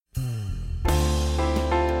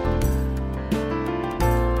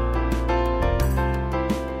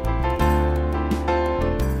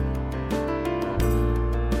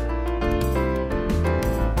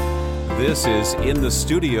This is In the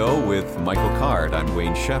Studio with Michael Card. I'm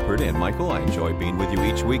Wayne Shepherd, and Michael, I enjoy being with you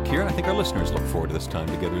each week here, and I think our listeners look forward to this time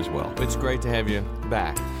together as well. It's great to have you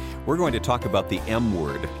back. We're going to talk about the M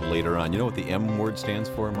word later on. You know what the M word stands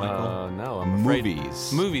for, Michael? No, I'm afraid.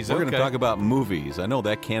 Movies. Movies, We're okay. going to talk about movies. I know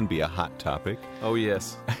that can be a hot topic. Oh,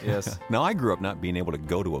 yes, yes. Now, I grew up not being able to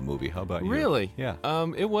go to a movie. How about you? Really? Yeah.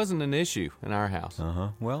 It wasn't an issue in our house.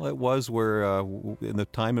 Well, it was where in the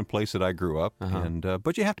time and place that I grew up, and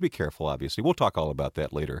but you have to be careful, obviously. We'll talk all about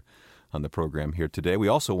that later on the program here today. We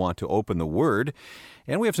also want to open the Word,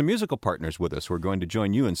 and we have some musical partners with us who are going to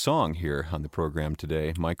join you in song here on the program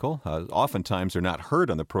today, Michael. Oftentimes they're not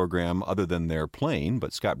heard on the program other than they're playing,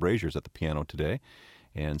 but Scott Brazier's at the piano today,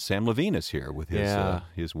 and Sam Levine is here with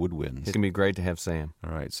his woodwinds. It's going to be great to have Sam.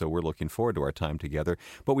 All right, so we're looking forward to our time together.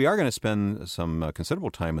 But we are going to spend some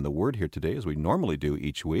considerable time in the Word here today, as we normally do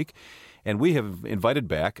each week. And we have invited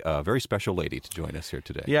back a very special lady to join us here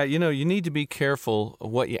today. Yeah, you need to be careful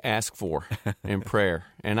what you ask for in prayer.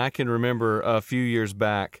 And I can remember a few years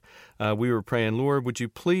back, we were praying, Lord, would you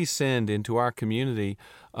please send into our community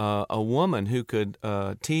a woman who could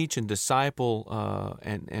teach and disciple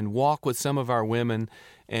and walk with some of our women.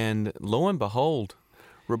 And lo and behold,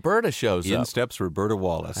 Roberta shows up. In steps Roberta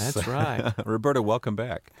Wallace. That's right. Roberta, welcome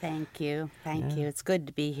back. Thank you. Thank you. It's good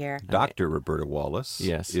to be here. Dr. Roberta Wallace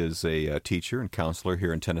Yes. is a teacher and counselor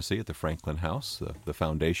here in Tennessee at the Franklin House, the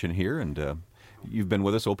foundation here, and you've been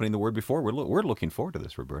with us opening the Word before. We're looking forward to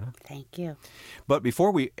this, Roberta. Thank you. But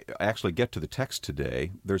before we actually get to the text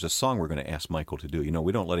today, there's a song we're going to ask Michael to do. You know,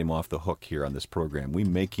 we don't let him off the hook here on this program. We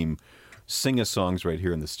make him sing us songs right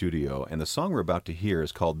here in the studio, and the song we're about to hear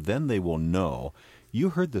is called Then They Will Know.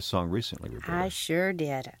 You heard this song recently, Roberta. I sure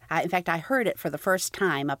did. In fact, I heard it for the first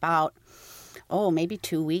time about, maybe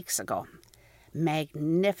 2 weeks ago.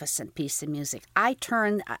 Magnificent piece of music. I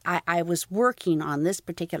was working on this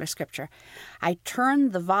particular scripture. I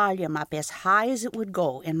turned the volume up as high as it would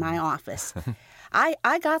go in my office.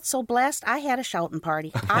 I got so blessed, I had a shouting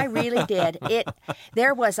party. I really did.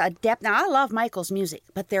 There was a depth. Now, I love Michael's music,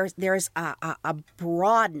 but there's a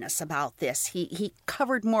broadness about this. He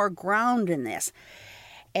covered more ground in this.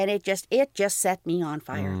 And it just set me on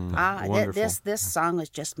fire. This song was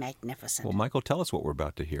just magnificent. Well, Michael, tell us what we're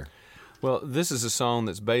about to hear. Well, this is a song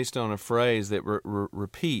that's based on a phrase that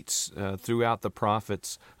repeats throughout the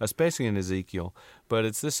prophets, especially in Ezekiel. But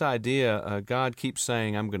it's this idea, God keeps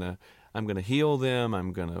saying, I'm going to heal them,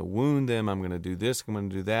 I'm going to wound them, I'm going to do this, I'm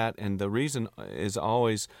going to do that. And the reason is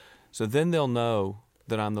always, so then they'll know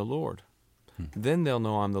that I'm the Lord. Then they'll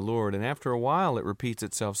know I'm the Lord. And after a while, it repeats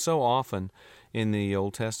itself so often in the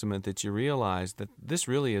Old Testament that you realize that this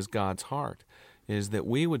really is God's heart, is that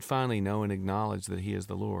we would finally know and acknowledge that He is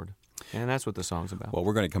the Lord. And that's what the song's about. Well,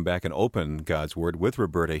 we're going to come back and open God's Word with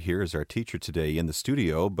Roberta here as our teacher today in the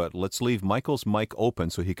studio, but let's leave Michael's mic open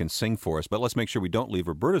so he can sing for us. But let's make sure we don't leave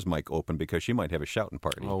Roberta's mic open because she might have a shouting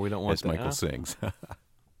party we don't want as that, Michael sings.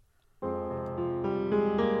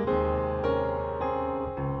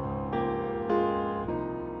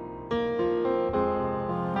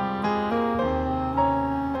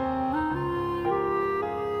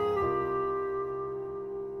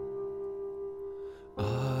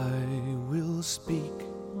 Speak,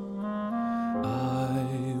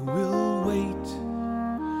 I will wait,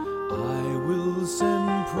 I will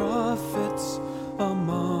send prophets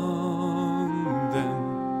among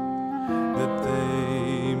them, that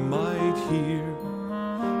they might hear,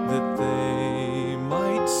 that they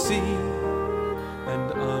might see,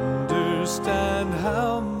 and understand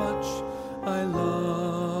how much I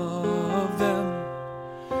love them.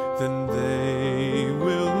 Then they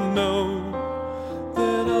will know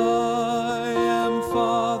that I am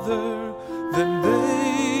Father, then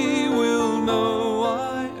they will know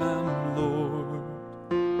I am Lord.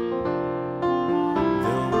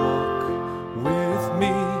 They'll walk with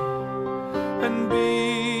me and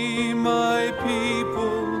be my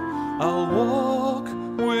people. I'll walk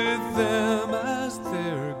with them as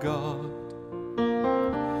their God,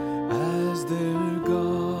 as their God.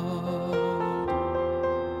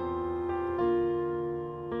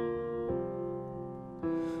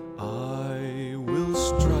 I will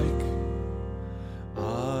strike,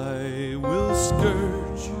 I will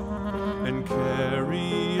scourge, and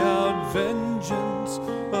carry out vengeance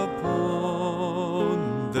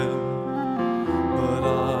upon them. But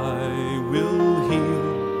I will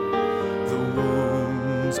heal the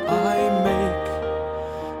wounds I make,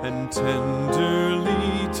 and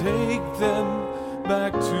tenderly take them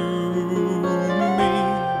back to me.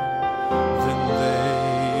 Then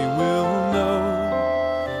they will know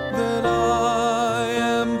that I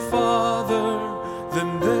am Father, then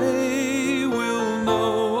they will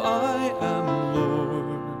know I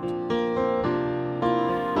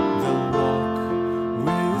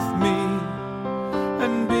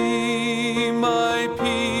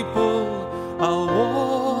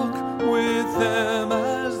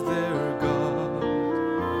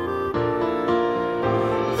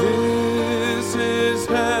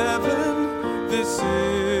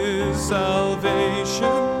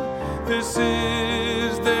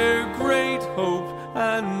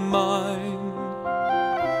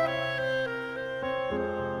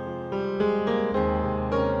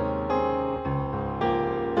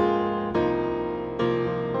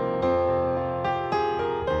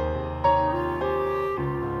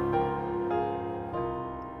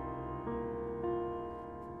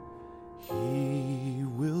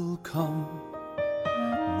come,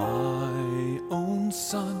 my own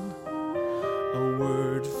son. A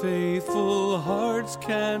word faithful hearts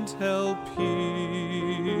can't help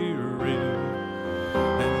hearing.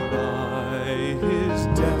 And by his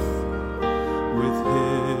death, with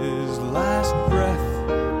his last breath,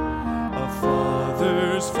 a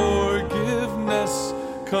father's forgiveness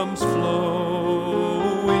comes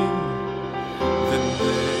flowing. Then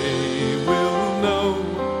they will know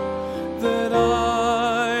that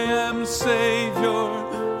I am Savior,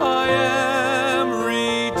 I am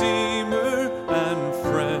Redeemer and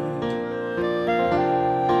friend.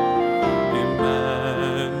 Emmanuel,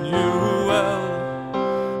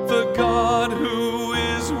 the God who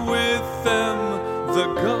is with them, the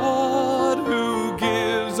God who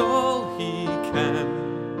gives all he can.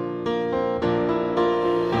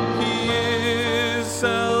 He is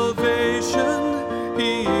salvation,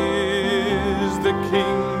 he is the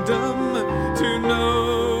kingdom. To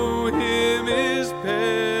know him is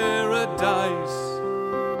paradise.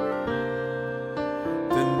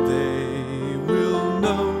 Then they will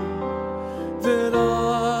know that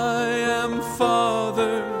I am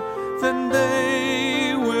Father. Then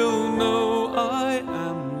they will know I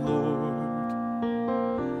am Lord.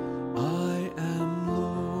 I am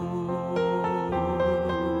Lord.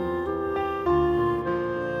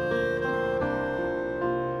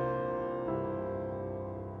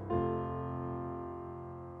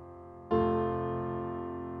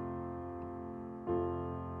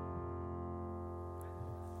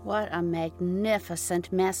 What a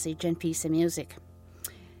magnificent message and piece of music.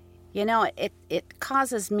 You know, it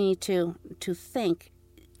causes me to think,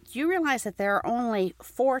 do you realize that there are only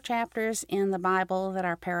 4 chapters in the Bible that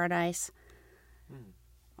are paradise?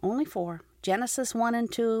 Only 4. Genesis 1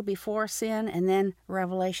 and 2 before sin, and then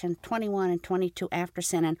Revelation 21 and 22 after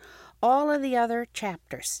sin. And all of the other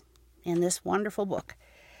chapters in this wonderful book,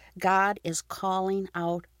 God is calling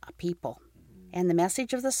out a people. And the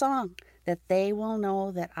message of the song, that they will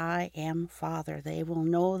know that I am Father. They will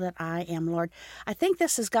know that I am Lord. I think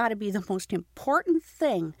this has got to be the most important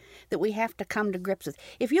thing that we have to come to grips with.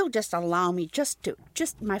 If you'll just allow me just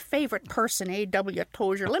my favorite person, A.W.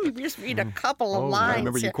 Tozier, let me just read a couple of lines. I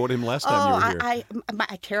remember you quoted him last time you were here.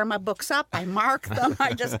 I tear my books up. I mark them.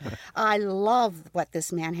 I love what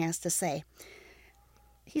this man has to say.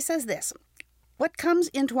 He says this, what comes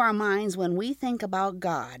into our minds when we think about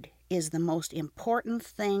God is the most important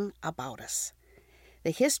thing about us.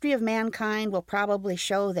 The history of mankind will probably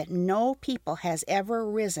show that no people has ever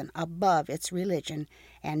risen above its religion,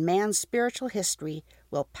 and man's spiritual history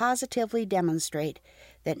will positively demonstrate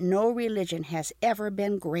that no religion has ever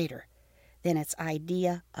been greater than its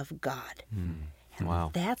idea of God.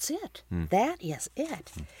 Wow. That's it. That is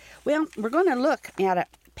it. Well, we're going to look at a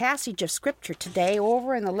passage of Scripture today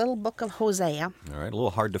over in the little book of Hosea. All right, a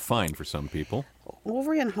little hard to find for some people.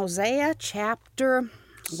 Over in Hosea chapter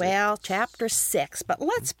 6. But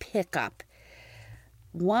let's pick up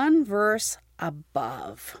one verse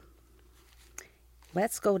above.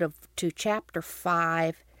 Let's go to chapter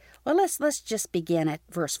 5. Well, let's just begin at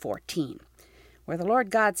verse 14, where the Lord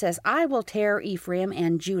God says, I will tear Ephraim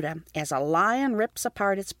and Judah as a lion rips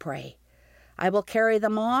apart its prey. I will carry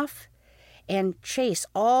them off and chase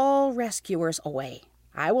all rescuers away.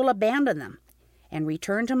 I will abandon them and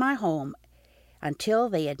return to my home until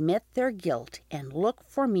they admit their guilt and look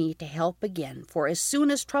for me to help again. For as soon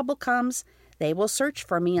as trouble comes, they will search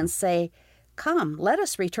for me and say, come, let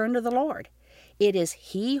us return to the Lord. It is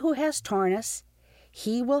He who has torn us.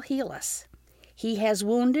 He will heal us. He has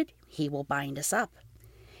wounded. He will bind us up.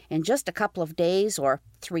 In just a couple of days, or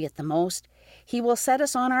 3 at the most, He will set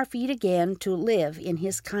us on our feet again to live in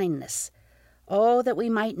His kindness. Oh, that we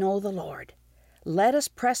might know the Lord. Let us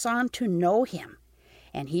press on to know Him,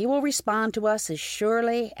 and He will respond to us as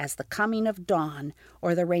surely as the coming of dawn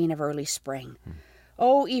or the rain of early spring.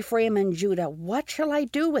 O Ephraim and Judah, what shall I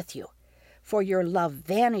do with you? For your love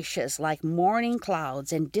vanishes like morning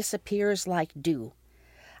clouds and disappears like dew.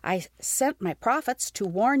 I sent my prophets to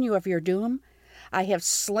warn you of your doom. I have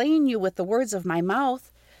slain you with the words of my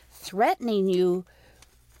mouth, threatening you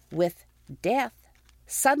with death.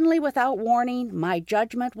 Suddenly, without warning, my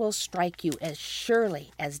judgment will strike you as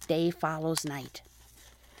surely as day follows night.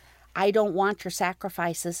 I don't want your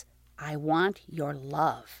sacrifices. I want your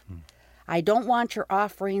love. I don't want your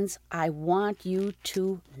offerings. I want you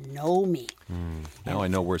to know me. Now I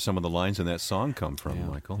know where some of the lines in that song come from,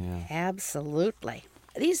 Michael. Yeah. Absolutely.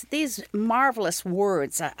 These marvelous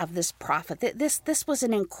words of this prophet, this was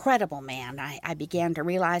an incredible man, I began to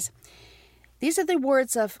realize. These are the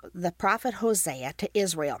words of the prophet Hosea to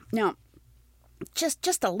Israel. Now,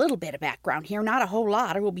 just a little bit of background here, not a whole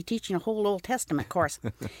lot, or we'll be teaching a whole Old Testament course.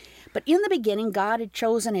 But in the beginning, God had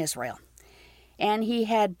chosen Israel, and he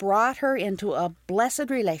had brought her into a blessed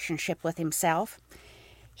relationship with himself.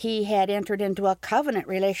 He had entered into a covenant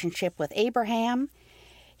relationship with Abraham.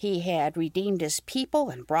 He had redeemed his people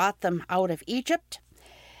and brought them out of Egypt.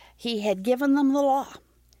 He had given them the law.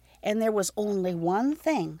 And there was only one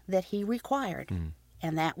thing that he required,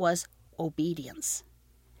 and that was obedience.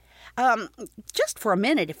 Just for a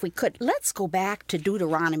minute, if we could, let's go back to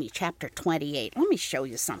Deuteronomy chapter 28. Let me show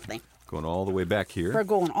you something. Going all the way back here. We're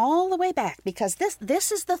going all the way back because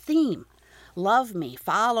this is the theme. Love me,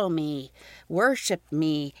 follow me, worship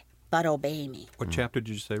me, but obey me. What chapter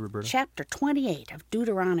did you say, Roberta? Chapter 28 of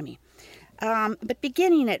Deuteronomy. But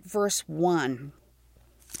beginning at verse 1,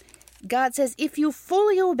 God says, if you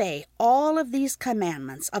fully obey all of these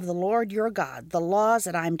commandments of the Lord your God, the laws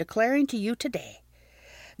that I'm declaring to you today,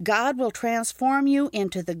 God will transform you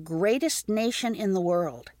into the greatest nation in the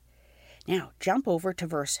world. Now, jump over to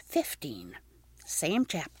verse 15, same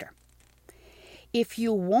chapter. If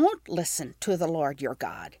you won't listen to the Lord your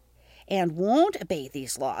God and won't obey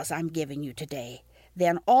these laws I'm giving you today,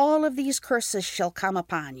 then all of these curses shall come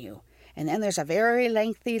upon you. And then there's a very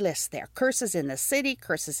lengthy list there. Curses in the city,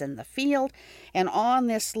 curses in the field, and on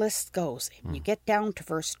this list goes. And you get down to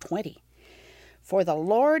verse 20. For the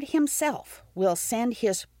Lord himself will send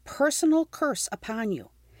his personal curse upon you.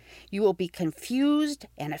 You will be confused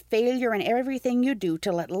and a failure in everything you do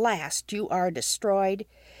till at last you are destroyed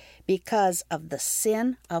because of the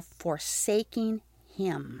sin of forsaking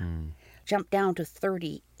him. Jump down to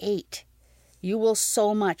 38. You will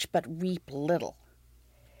sow much but reap little.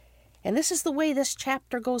 And this is the way this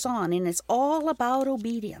chapter goes on, and it's all about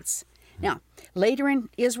obedience. Now, later in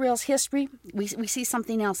Israel's history, we see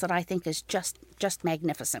something else that I think is just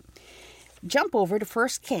magnificent. Jump over to 1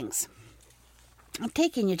 Kings. I'm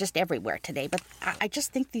taking you just everywhere today, but I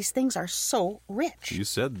just think these things are so rich. You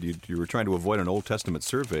said you were trying to avoid an Old Testament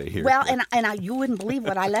survey here. Well, and you wouldn't believe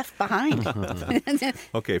what I left behind.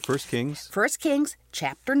 Okay, 1 Kings. 1 Kings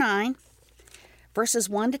chapter 9, verses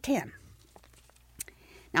 1 to 10.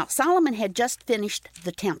 Now, Solomon had just finished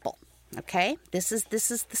the temple. Okay? This is the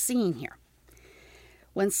scene here.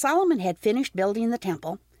 When Solomon had finished building the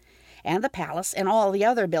temple and the palace and all the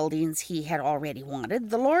other buildings he had already wanted,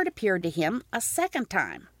 the Lord appeared to him a second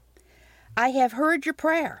time. I have heard your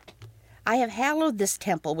prayer. I have hallowed this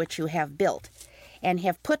temple which you have built and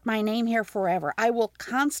have put my name here forever. I will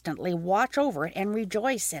constantly watch over it and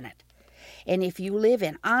rejoice in it. And if you live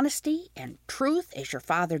in honesty and truth as your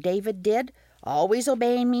father David did, always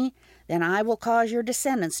obeying me, then I will cause your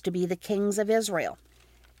descendants to be the kings of Israel.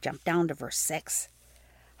 Jump down to verse 6.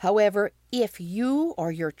 However, if you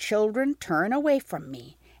or your children turn away from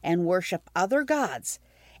me and worship other gods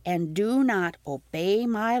and do not obey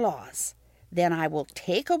my laws, then I will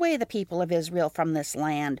take away the people of Israel from this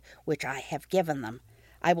land which I have given them.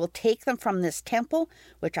 I will take them from this temple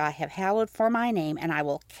which I have hallowed for my name, and I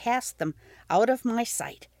will cast them out of my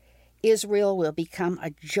sight. Israel will become a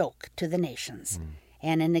joke to the nations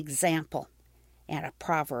and an example and a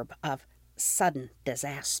proverb of sudden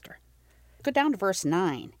disaster. Go down to verse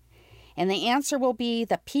 9. And the answer will be,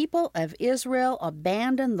 the people of Israel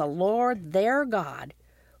abandoned the Lord their God,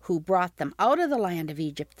 who brought them out of the land of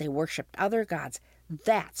Egypt. They worshipped other gods.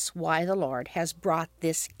 That's why the Lord has brought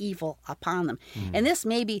this evil upon them. And this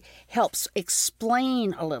maybe helps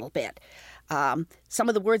explain a little bit some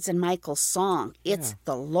of the words in Michael's song. It's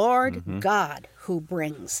the Lord God who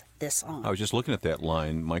brings this on. I was just looking at that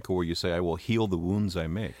line, Michael, where you say, I will heal the wounds I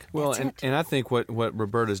make. Well, and I think what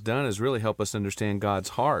Roberta's done is really help us understand God's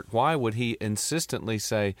heart. Why would he insistently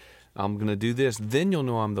say, I'm going to do this, then you'll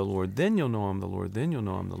know I'm the Lord, then you'll know I'm the Lord, then you'll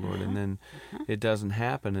know I'm the Lord, and then it doesn't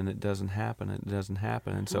happen, and it doesn't happen, and it doesn't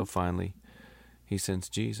happen, and so finally he sends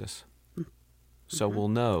Jesus. So we'll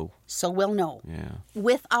know. So we'll know. Yeah.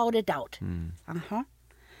 Without a doubt.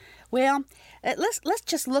 Well, let's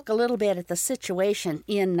just look a little bit at the situation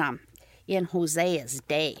in Hosea's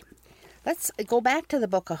day. Let's go back to the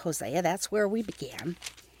book of Hosea. That's where we began.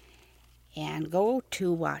 And go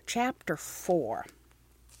to chapter 4.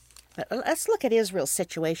 Let's look at Israel's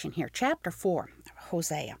situation here. Chapter 4,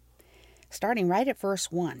 Hosea. Starting right at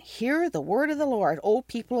verse 1. Hear the word of the Lord, O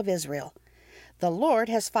people of Israel. The Lord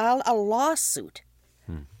has filed a lawsuit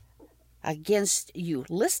against you,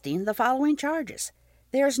 listing the following charges.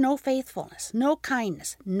 There's no faithfulness, no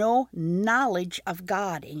kindness, no knowledge of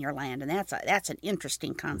God in your land. And that's an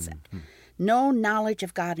interesting concept. No knowledge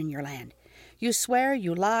of God in your land. You swear,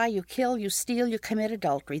 you lie, you kill, you steal, you commit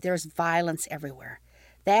adultery. There's violence everywhere.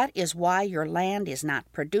 That is why your land is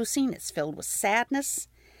not producing. It's filled with sadness.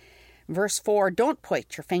 Verse 4, don't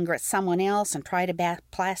point your finger at someone else and try to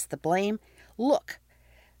place the blame. Look,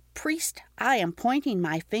 priest, I am pointing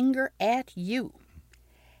my finger at you.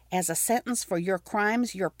 As a sentence for your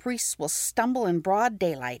crimes, your priests will stumble in broad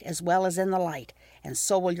daylight as well as in the light, and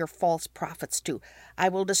so will your false prophets too. I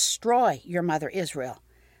will destroy your mother Israel.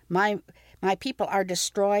 My people are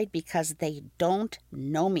destroyed because they don't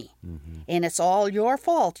know me. And it's all your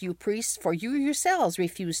fault, you priests, for you yourselves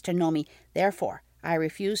refuse to know me. Therefore, I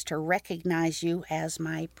refuse to recognize you as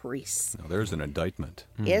my priests. Now, there's an indictment.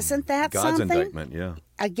 Isn't that God's something? indictment, yeah.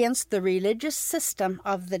 Against the religious system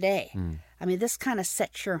of the day. I mean, this kind of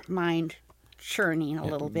sets your mind churning a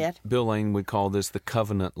little bit. Bill Lane would call this the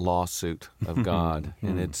covenant lawsuit of God,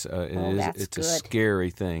 and it's a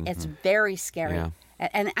scary thing. It's very scary. Yeah.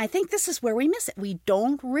 And I think this is where we miss it. We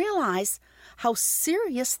don't realize how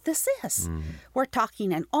serious this is. We're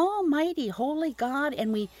talking an almighty, holy God,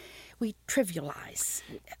 and we trivialize.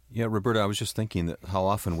 Yeah, Roberta, I was just thinking that how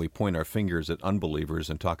often we point our fingers at unbelievers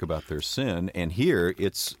and talk about their sin, and here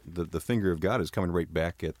it's the finger of God is coming right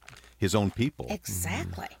back at his own people.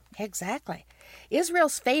 Exactly. Exactly.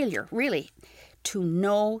 Israel's failure, really, to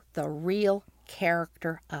know the real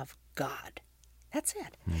character of God. That's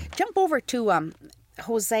it. Jump over to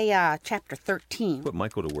Hosea chapter 13. Put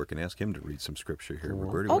Michael to work and ask him to read some scripture here.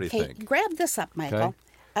 Roberta, what do you think? Grab this up, Michael.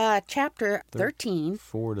 Chapter 13,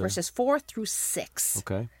 verses 4 through 6.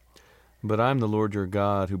 Okay. But I'm the Lord your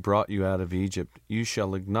God who brought you out of Egypt. You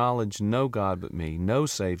shall acknowledge no God but me, no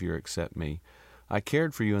Savior except me. I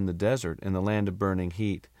cared for you in the desert, in the land of burning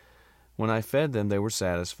heat. When I fed them, they were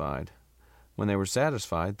satisfied. When they were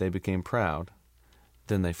satisfied, they became proud.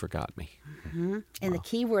 Then they forgot me. And the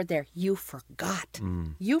key word there, you forgot.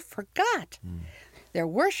 You forgot. Their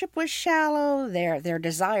worship was shallow. Their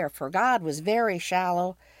desire for God was very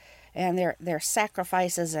shallow. And their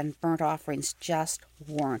sacrifices and burnt offerings just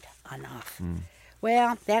weren't enough.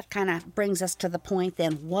 Well, that kind of brings us to the point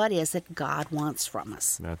then, what is it God wants from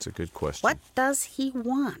us? That's a good question. What does he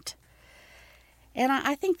want? And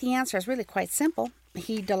I think the answer is really quite simple.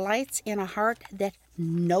 He delights in a heart that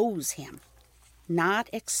knows him, not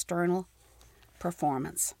external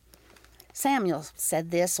performance. Samuel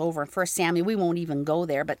said this over in 1 Samuel. We won't even go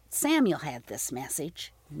there, but Samuel had this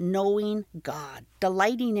message. Knowing God,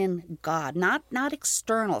 delighting in God, not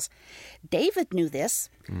externals. David knew this.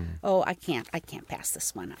 Oh, I can't pass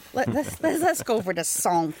this one up. Let's go over to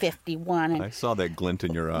Psalm 51. I saw that glint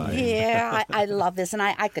in your eye. Yeah, I love this, and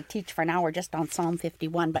I could teach for an hour just on Psalm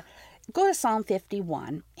 51. But go to Psalm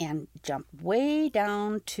 51 and jump way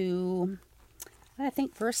down to, I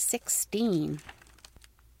think, verse 16.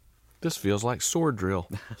 This feels like sword drill.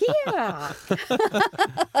 Yeah.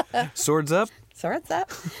 Swords up? Swords up.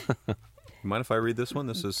 Mind if I read this one?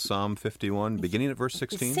 This is Psalm 51, beginning at verse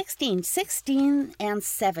 16? 16 and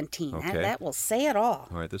 17. Okay. That will say it all.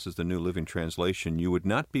 All right, this is the New Living Translation. You would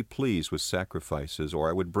not be pleased with sacrifices, or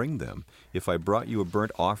I would bring them. If I brought you a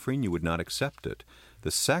burnt offering, you would not accept it. The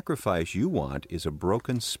sacrifice you want is a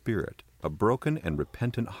broken spirit, a broken and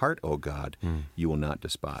repentant heart, O God, you will not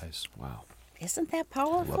despise. Wow. Isn't that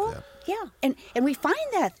powerful? I love that. Yeah, and we find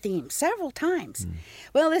that theme several times.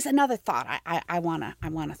 Well, there's another thought I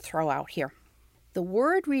wanna throw out here. The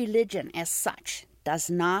word religion as such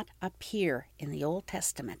does not appear in the Old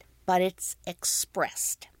Testament, but it's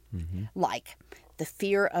expressed, like the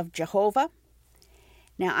fear of Jehovah.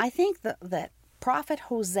 Now, I think that prophet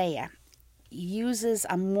Hosea uses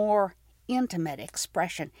a more intimate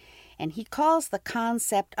expression, and he calls the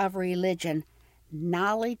concept of religion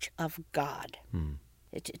knowledge of God.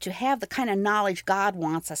 To have the kind of knowledge God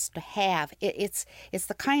wants us to have. It's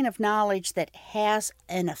the kind of knowledge that has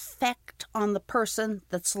an effect on the person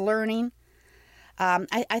that's learning.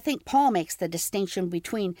 I think Paul makes the distinction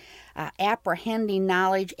between apprehending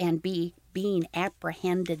knowledge and being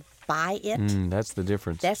apprehended by it. That's the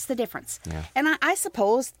difference. That's the difference. Yeah. And I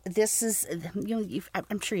suppose this is,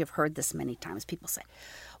 I'm sure you've heard this many times. People say,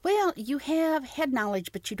 well, you have head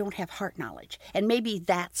knowledge, but you don't have heart knowledge. And maybe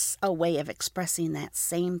that's a way of expressing that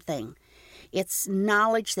same thing. It's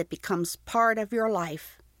knowledge that becomes part of your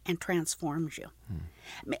life and transforms you.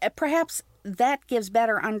 Perhaps that gives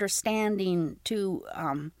better understanding to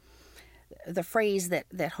the phrase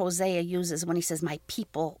that Hosea uses when he says, my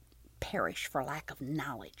people perish for lack of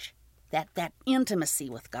knowledge. That intimacy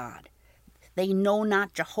with God. They know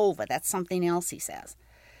not Jehovah. That's something else he says.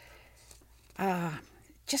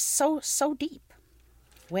 Just so deep.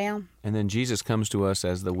 Well, and then Jesus comes to us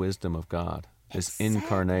as the wisdom of God, this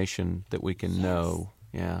incarnation that we can know.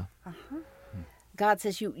 Yeah. God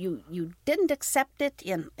says you didn't accept it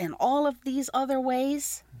in all of these other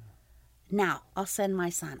ways. Now I'll send my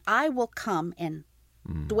son. I will come and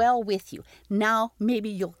dwell with you. Now maybe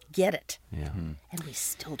you'll get it. Yeah. And we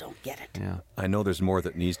still don't get it. Yeah. I know there's more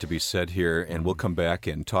that needs to be said here, and we'll come back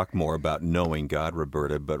and talk more about knowing God,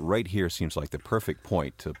 Roberta, but right here seems like the perfect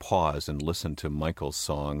point to pause and listen to Michael's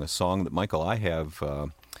song, a song that, Michael, I have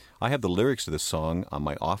the lyrics to this song on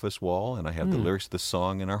my office wall, and I have the lyrics to the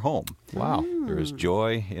song in our home. Wow. There is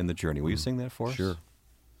joy in the journey. Will you sing that for us? Sure.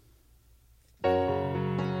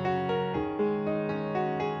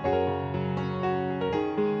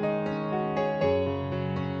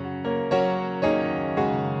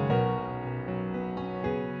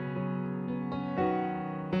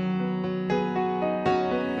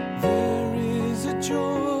 There is a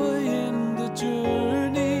joy in the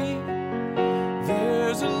journey.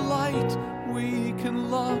 There's a light we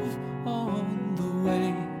can love on the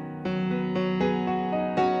way.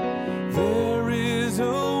 There is a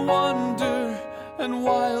wonder and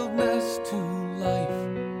wildness to life,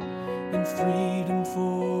 and freedom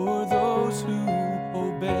for those who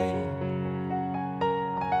obey.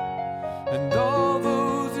 And all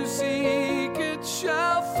those who seek it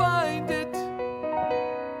shall find it,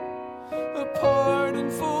 a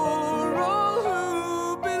pardon for all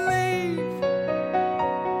who believe,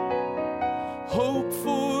 hope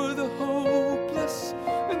for the hopeless,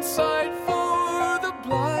 and sight for the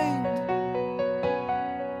blind.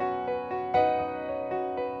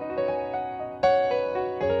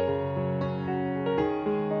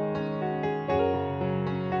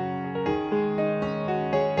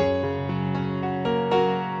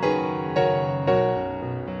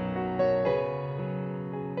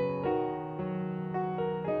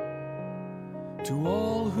 To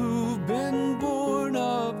all who've been born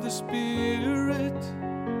of the Spirit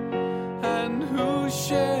and who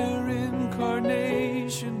share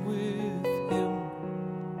incarnation with Him,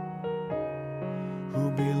 who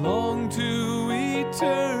belong to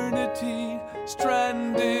eternity,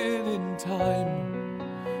 stranded in time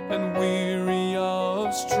and weary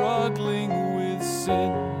of struggling with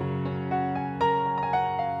sin.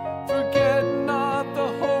 Forget not the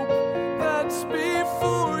hope that's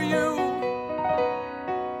before you,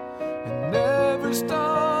 and never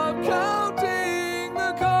stop counting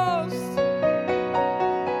the cost.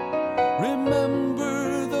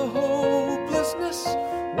 Remember the hopelessness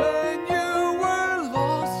when you were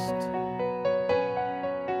lost.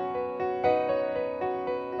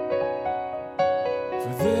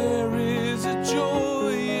 For there is a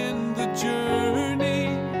joy in the journey.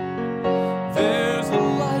 There's a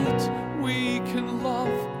light we can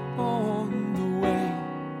love on the way.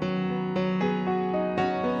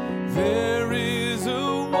 There is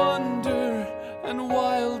a wonder and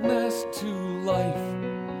wildness to life,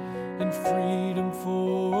 and freedom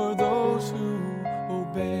for those who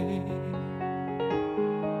obey.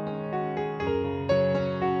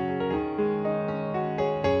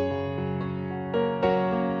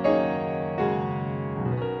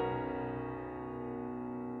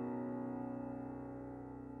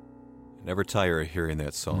 Never tire of hearing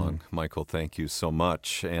that song. Michael, thank you so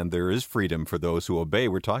much. And there is freedom for those who obey.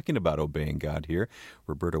 We're talking about obeying God here.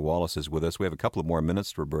 Roberta Wallace is with us. We have a couple of more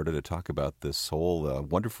minutes, Roberta, to talk about this whole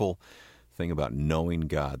wonderful thing about knowing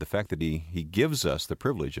God, the fact that He gives us the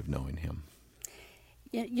privilege of knowing Him.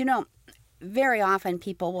 You know, very often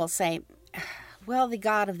people will say, well, the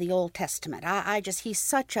God of the Old Testament, he's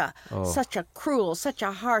such a cruel, such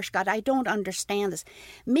a harsh God. I don't understand this.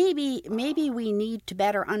 Maybe we need to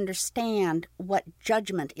better understand what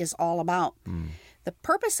judgment is all about. The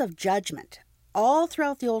purpose of judgment, all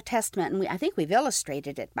throughout the Old Testament, and I think we've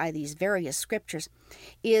illustrated it by these various scriptures,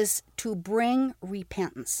 is to bring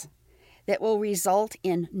repentance that will result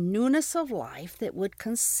in newness of life that would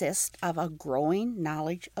consist of a growing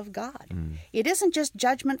knowledge of God. It isn't just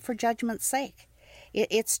judgment for judgment's sake.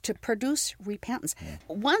 It's to produce repentance.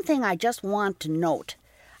 One thing I just want to note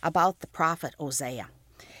about the prophet Hosea,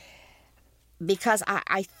 because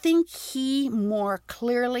I think he more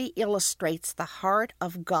clearly illustrates the heart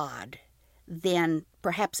of God than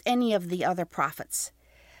perhaps any of the other prophets.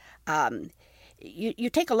 You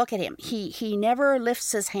take a look at him. He never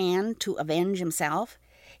lifts his hand to avenge himself.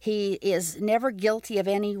 He is never guilty of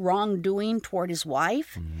any wrongdoing toward his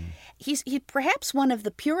wife. He's perhaps one of the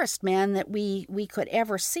purest men that we could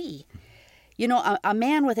ever see. You know, a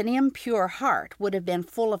man with an impure heart would have been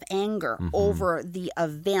full of anger over the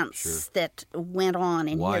events that went on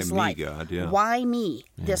in his life. Why me, God? Yeah. Why me?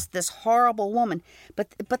 Yeah. This horrible woman.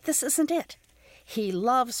 But this isn't it. He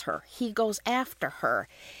loves her. He goes after her.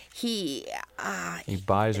 He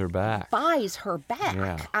buys her back.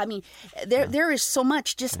 Yeah. I mean, there is so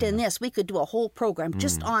much just in this. We could do a whole program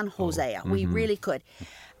just on Hosea. We really could.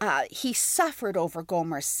 he suffered over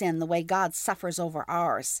Gomer's sin the way God suffers over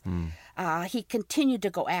ours. He continued to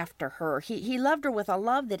go after her. He loved her with a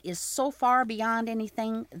love that is so far beyond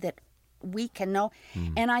anything that we can know.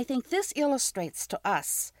 And I think this illustrates to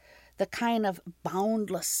us the kind of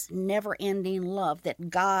boundless, never-ending love that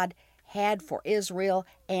God had for Israel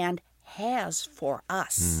and has for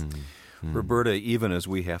us. Roberta, even as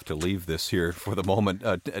we have to leave this here for the moment,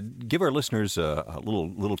 give our listeners a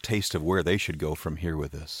little taste of where they should go from here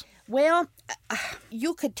with this. Well,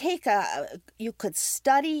 you could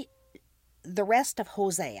study the rest of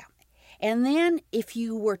Hosea, and then if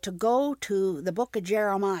you were to go to the book of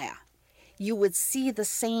Jeremiah, you would see the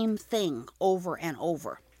same thing over and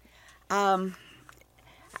over.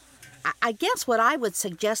 I guess what I would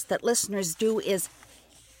suggest that listeners do is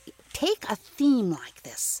take a theme like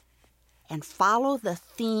this and follow the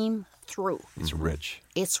theme through. It's rich.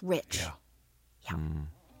 It's rich. Yeah.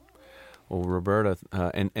 Well, Roberta,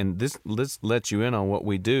 and this lets you in on what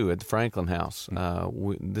we do at the Franklin House.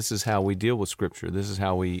 This is how we deal with Scripture. This is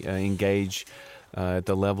how we engage at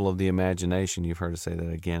the level of the imagination. You've heard us say that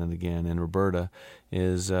again and again. And Roberta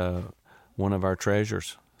is one of our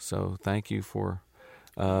treasures. So thank you for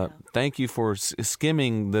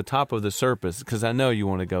skimming the top of the surface, because I know you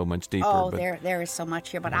want to go much deeper. Oh, there is so much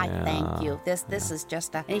here, but I thank you. This is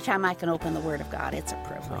just anytime I can open the Word of God, it's a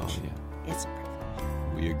privilege. Oh, yeah. It's a privilege.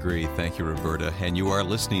 We agree. Thank you, Roberta. And you are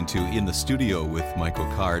listening to In the Studio with Michael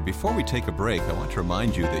Card. Before we take a break, I want to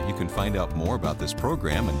remind you that you can find out more about this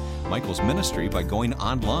program and Michael's ministry by going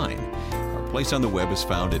online. Our place on the web is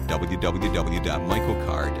found at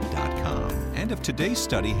www.michaelcard.com. And if today's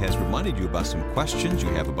study has reminded you about some questions you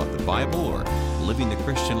have about the Bible or living the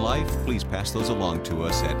Christian life, please pass those along to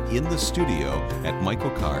us at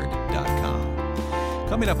inthestudio@michaelcard.com.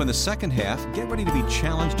 Coming up in the second half, get ready to be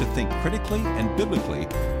challenged to think critically and biblically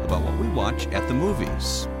about what we watch at the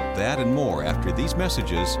movies. That and more after these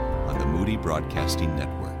messages on the Moody Broadcasting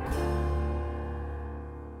Network.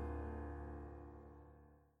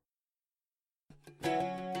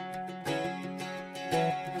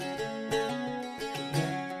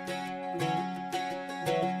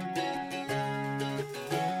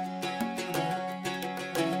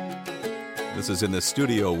 This is In the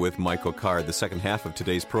Studio with Michael Card, the second half of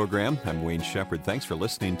today's program. I'm Wayne Shepherd. Thanks for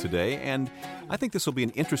listening today. And I think this will be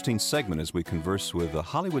an interesting segment as we converse with a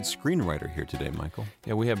Hollywood screenwriter here today, Michael.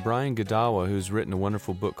 Yeah, we have Brian Godawa, who's written a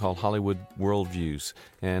wonderful book called Hollywood Worldviews.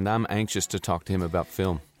 And I'm anxious to talk to him about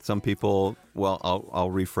film. Some people, well, I'll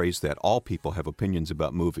rephrase that. All people have opinions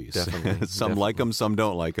about movies. Definitely. Some like them, some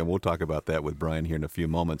don't like them. We'll talk about that with Brian here in a few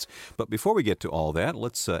moments. But before we get to all that,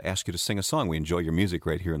 let's ask you to sing a song. We enjoy your music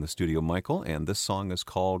right here in the studio, Michael. And this song is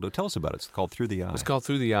called, tell us about it. It's called Through the Eye. It's called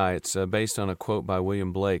Through the Eye. It's based on a quote by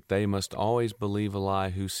William Blake. They must always believe a lie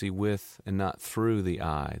who see with and not through the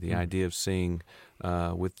eye. The idea of seeing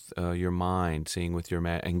with your mind, seeing with your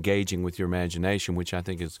engaging with your imagination, which I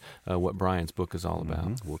think is what Brian's book is all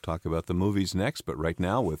about. We'll talk about the movies next, but right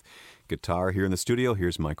now with guitar here in the studio,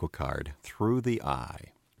 here's Michael Card, Through the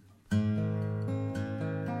Eye.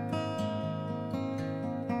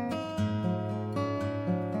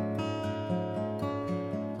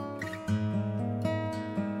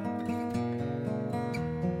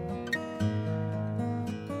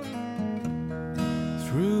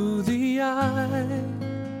 Through the eye,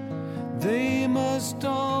 they must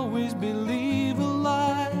always believe a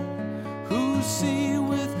lie, who see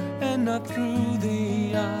with and not through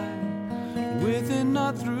the eye, with and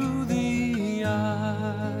not through the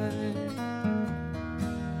eye.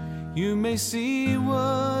 You may see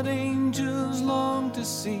what angels long to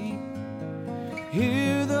see,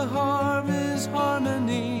 hear the harvest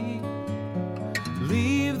harmony,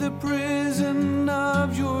 leave the prison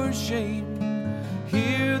of your shame,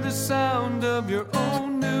 hear the sound of your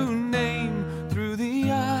own new name. Through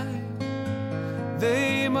the eye,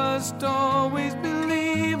 they must always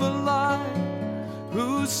believe a lie,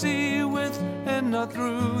 who see with and not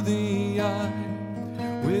through the eye,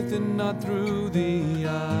 with and not through the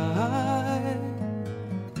eye.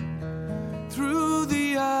 Through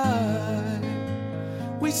the eye,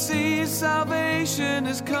 we see salvation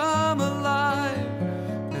has come alive,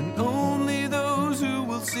 and only those who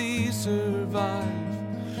will see survive,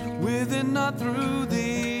 with and not through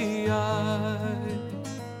the eye.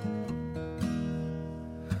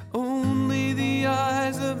 Only the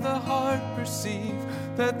eyes of the heart perceive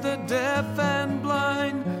that the deaf and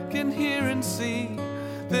blind can hear and see,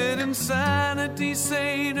 that insanity's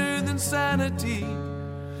saner than sanity,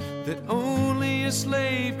 that only a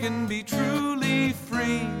slave can be truly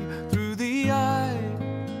free. Through the eye,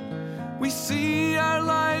 we see our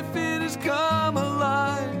life, it has come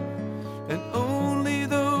alive, and only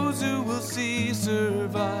those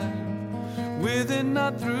survive with and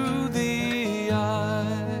not through the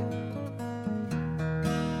eye.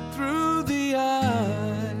 Through the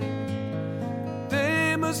eye.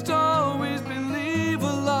 They must always believe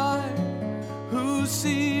a lie who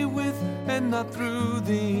see with and not through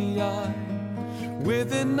the eye.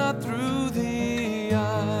 With and not through the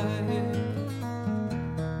eye.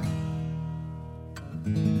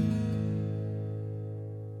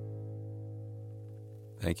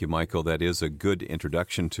 Thank you, Michael. That is a good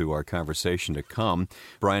introduction to our conversation to come.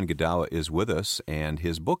 Brian Godawa is with us, and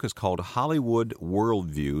his book is called Hollywood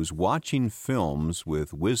Worldviews, Watching Films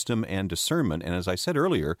with Wisdom and Discernment. And as I said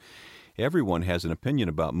earlier, everyone has an opinion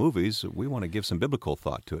about movies. We want to give some biblical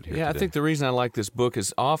thought to it here today. I think the reason I like this book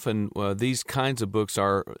is often these kinds of books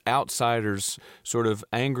are outsiders sort of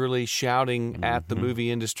angrily shouting at the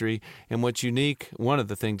movie industry. And one of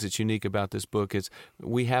the things that's unique about this book is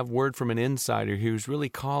we have word from an insider who's really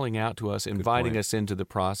calling out to us, inviting us into the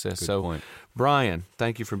process. Good point. Brian,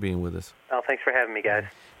 thank you for being with us. Oh, thanks for having me, guys.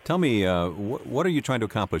 Tell me, what are you trying to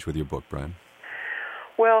accomplish with your book, Brian?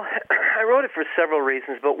 Well, I wrote it for several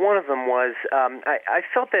reasons, but one of them was I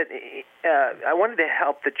felt that I wanted to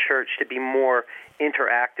help the church to be more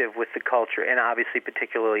interactive with the culture, and obviously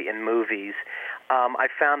particularly in movies. I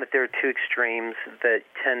found that there are two extremes that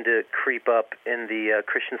tend to creep up in the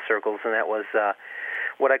Christian circles, and that was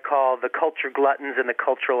what I call the culture gluttons and the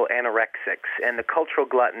cultural anorexics. And the cultural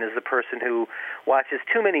glutton is the person who watches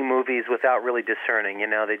too many movies without really discerning. You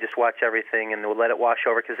know, they just watch everything and they'll let it wash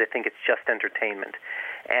over because they think it's just entertainment.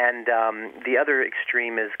 And the other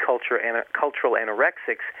extreme is cultural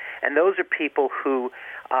anorexics, and those are people who,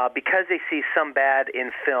 because they see some bad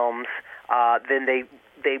in films, then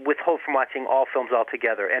they withhold from watching all films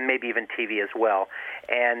altogether, and maybe even TV as well.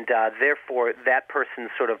 And therefore, that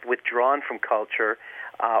person's sort of withdrawn from culture,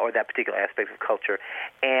 or that particular aspect of culture,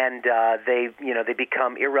 and they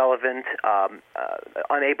become irrelevant,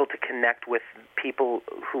 unable to connect with people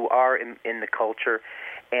who are in the culture.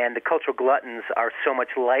 And the cultural gluttons are so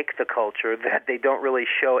much like the culture that they don't really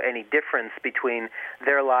show any difference between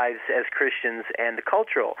their lives as Christians and the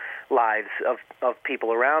cultural lives of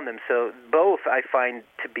people around them. So both I find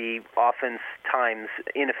to be oftentimes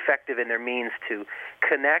ineffective in their means to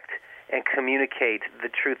connect and communicate the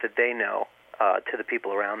truth that they know to the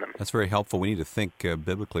people around them. That's very helpful. We need to think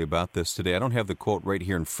biblically about this today. I don't have the quote right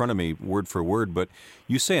here in front of me, word for word, but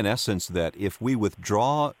you say in essence that if we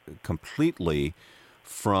withdraw completely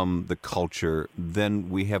from the culture, then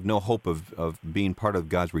we have no hope of being part of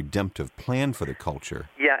God's redemptive plan for the culture.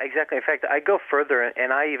 Yeah, exactly. In fact, I go further,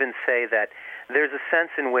 and I even say that there's a sense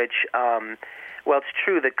in which, well, it's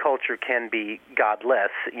true that culture can be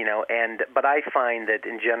godless, but I find that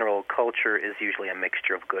in general, culture is usually a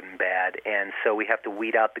mixture of good and bad, and so we have to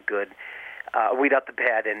weed out the good, weed out the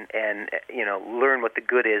bad, and learn what the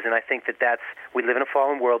good is. And I think that's we live in a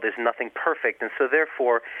fallen world. There's nothing perfect, and so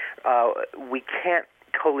therefore, we can't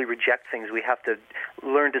totally reject things. We have to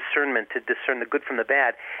learn discernment to discern the good from the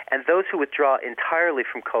bad. And those who withdraw entirely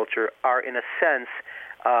from culture are, in a sense,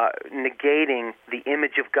 negating the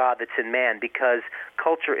image of God that's in man, because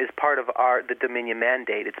culture is part of the dominion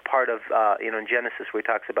mandate. It's part of, in Genesis where he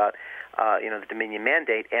talks about, the dominion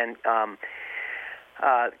mandate. And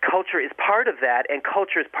culture is part of that, and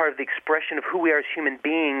culture is part of the expression of who we are as human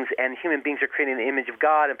beings, and human beings are created in the image of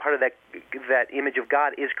God, and part of that image of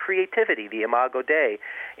God is creativity. The Imago Dei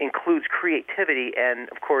includes creativity, and,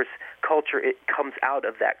 of course, culture, it comes out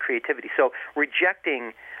of that creativity. So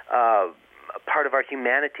rejecting part of our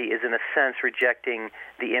humanity is, in a sense, rejecting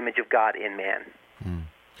the image of God in man.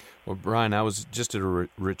 Well, Brian, I was just at a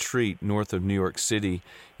retreat north of New York City,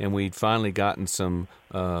 and we'd finally gotten some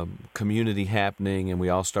community happening, and we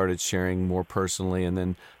all started sharing more personally, and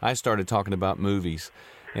then I started talking about movies,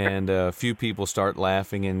 and a few people start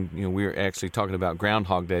laughing, and we were actually talking about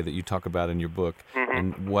Groundhog Day that you talk about in your book,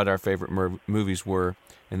 and what our favorite movies were,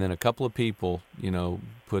 and then a couple of people,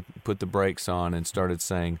 put the brakes on and started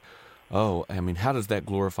saying, oh, I mean, how does that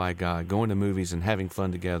glorify God, going to movies and having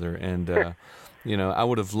fun together, and I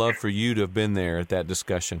would have loved for you to have been there at that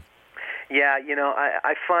discussion. Yeah,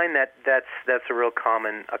 I find that's a real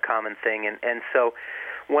common thing, and so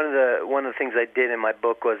one of the things I did in my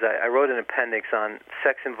book was I wrote an appendix on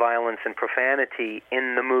sex and violence and profanity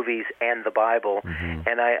in the movies and the Bible,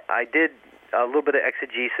 and I did a little bit of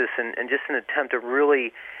exegesis and just an attempt to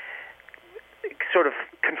really sort of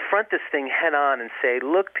confront this thing head on and say,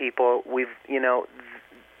 look, people, we've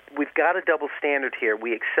got a double standard here.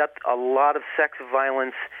 We accept a lot of sex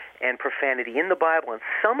violence and profanity in the Bible, and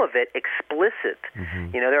some of it explicit.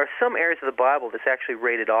 You know, there are some areas of the Bible that's actually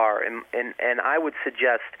rated R, and I would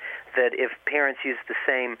suggest that if parents use the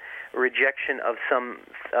same rejection of some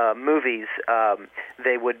movies,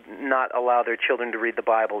 they would not allow their children to read the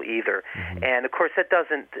Bible either. And of course, that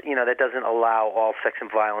doesn't allow all sex and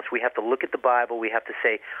violence. We have to look at the Bible. We have to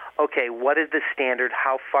say, okay, what is the standard?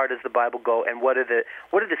 How far does the Bible go? And what are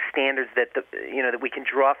the standards that that we can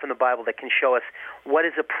draw from the Bible that can show us what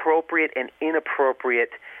is appropriate and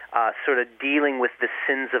inappropriate, sort of dealing with the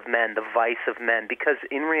sins of men, the vice of men? Because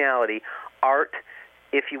in reality, art,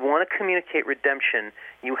 if you want to communicate redemption,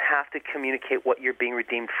 you have to communicate what you're being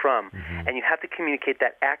redeemed from. And you have to communicate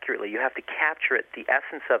that accurately. You have to capture it, the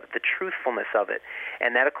essence of it, the truthfulness of it.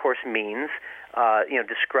 And that, of course, means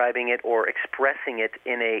describing it or expressing it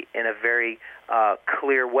in a very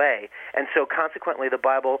clear way. And so consequently, the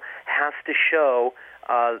Bible has to show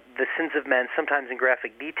the sins of men, sometimes in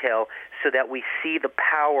graphic detail, so that we see the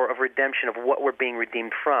power of redemption of what we're being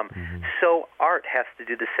redeemed from. So art has to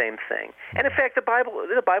do the same thing. And in fact, the Bible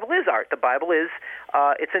is art. The Bible is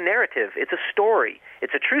it's a narrative. It's a story.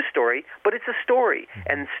 It's a true story, but it's a story.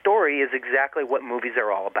 And story is exactly what movies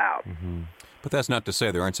are all about. But that's not to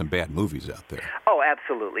say there aren't some bad movies out there. Oh,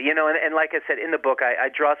 absolutely. And like I said in the book, I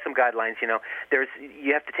draw some guidelines.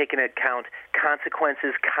 You have to take into account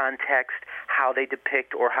consequences, context, how they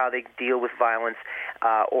depict or how they deal with violence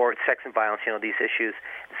or sex and violence. These issues.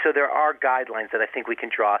 So there are guidelines that I think we can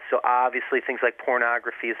draw. So obviously, things like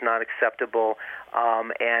pornography is not acceptable,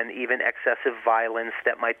 and even excessive violence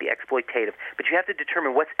that might be exploitative. But you have to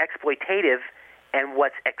determine what's exploitative and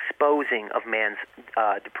what's exposing of man's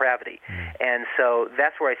depravity. And so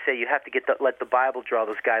that's where I say you have to let the Bible draw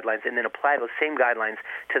those guidelines and then apply those same guidelines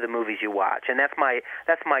to the movies you watch. And that's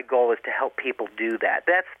my goal, is to help people do that.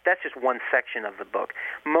 That's just one section of the book.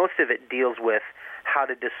 Most of it deals with how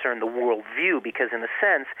to discern the worldview, because in a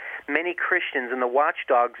sense, many Christians and the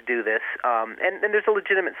watchdogs do this, and there's a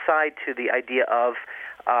legitimate side to the idea of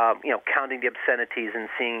counting the obscenities and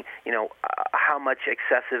seeing, how much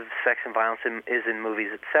excessive sex and violence is in movies,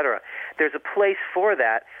 etc. There's a place for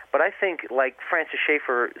that, but I think, like Francis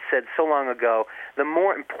Schaeffer said so long ago, the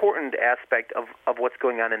more important aspect of what's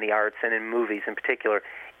going on in the arts and in movies in particular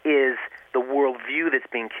is the worldview that's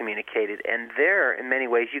being communicated. And there, in many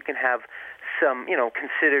ways, you can have some,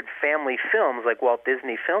 considered family films like Walt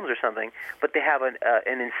Disney films or something, but they have an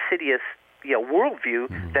insidious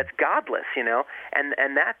worldview that's godless, and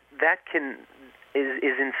that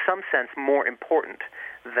is in some sense more important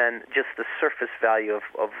than just the surface value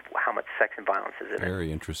of how much sex and violence is in it.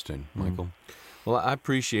 Very interesting, Michael. Well, I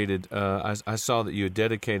appreciated, I saw that you had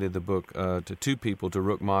dedicated the book to two people, to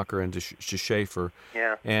Rookmaaker and to Schaeffer.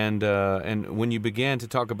 Yeah. And when you began to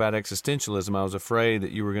talk about existentialism, I was afraid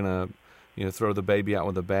that you were going to throw the baby out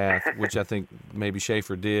with the bath, which I think maybe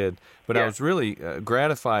Schaeffer did. But I was really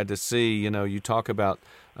gratified to see, you talk about,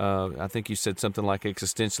 I think you said something like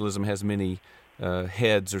existentialism has many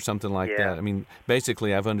heads or something like that. I mean,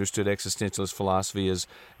 basically, I've understood existentialist philosophy as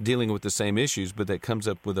dealing with the same issues, but that comes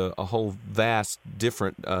up with a whole vast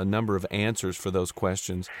different number of answers for those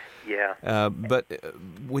questions. Yeah. But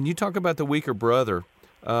when you talk about the weaker brother,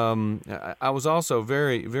 I was also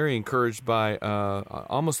very, very encouraged by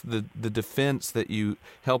almost the defense that you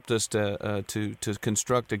helped us to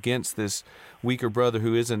construct against this weaker brother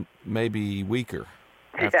who isn't maybe weaker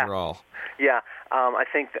after all. Yeah. I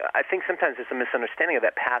think sometimes there's a misunderstanding of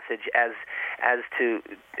that passage as to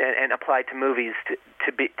and applied to movies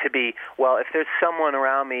to be well, if there's someone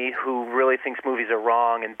around me who really thinks movies are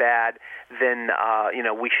wrong and bad, then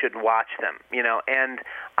we should watch them, and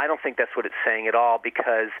I don't think that's what it's saying at all,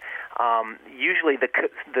 because usually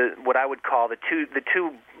the what I would call the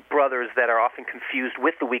two brothers that are often confused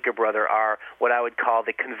with the weaker brother are what I would call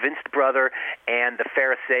the convinced brother and the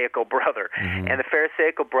Pharisaical brother. And the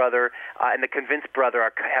Pharisaical brother and the convinced brother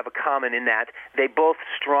have a common in that they both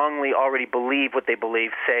strongly already believe what they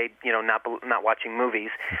believe, say, not watching movies,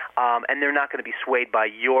 and they're not going to be swayed by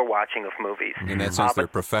your watching of movies. In that sense, they're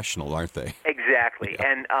professional, aren't they? Exactly.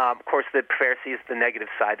 Yeah. And, of course, the Pharisee is the negative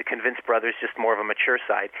side. The convinced brother is just more of a mature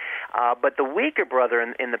side. But the weaker brother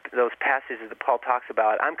in those passages that Paul talks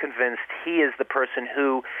about, I'm convinced he is the person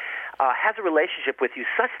who has a relationship with you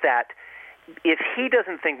such that if he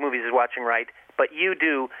doesn't think movies is watching right, but you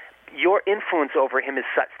do, your influence over him is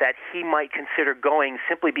such that he might consider going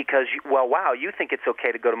simply because, you think it's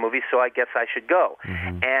okay to go to movies, so I guess I should go.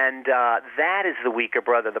 Mm-hmm. And that is the weaker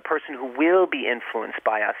brother, the person who will be influenced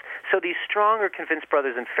by us. So these stronger, convinced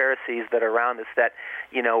brothers and Pharisees that are around us that,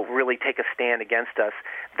 really take a stand against us,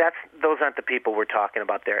 those aren't the people we're talking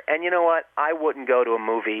about there. And you know what? I wouldn't go to a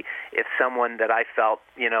movie if someone that I felt,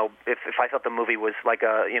 if I felt the movie was like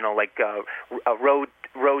a road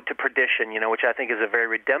to perdition, which I think is a very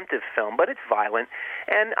redemptive film, but it's violent.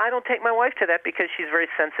 And I don't take my wife to that because she's very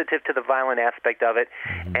sensitive to the violent aspect of it,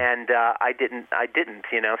 and I didn't,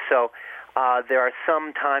 So there are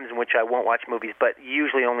some times in which I won't watch movies, but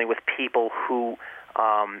usually only with people who,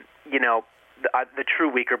 the true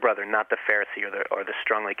weaker brother, not the Pharisee or the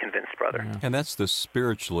strongly convinced brother. Yeah. And that's the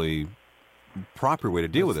spiritually proper way to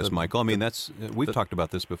deal with this, Michael. I mean, we've talked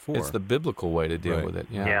about this before. It's the biblical way to deal with it.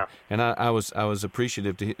 Yeah. And I was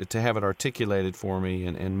appreciative to have it articulated for me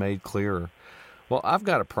and made clearer. Well, I've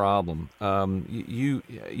got a problem.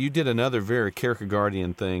 You did another very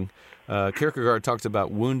Kierkegaardian thing. Kierkegaard talks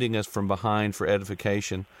about wounding us from behind for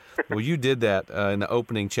edification. Well, you did that in the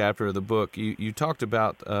opening chapter of the book. You talked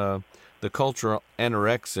about the cultural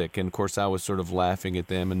anorexic, and of course I was sort of laughing at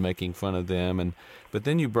them and making fun of them, but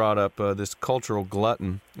then you brought up this cultural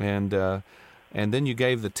glutton, and then you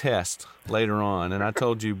gave the test later on, and I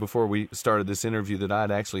told you before we started this interview that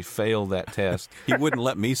I'd actually failed that test. He wouldn't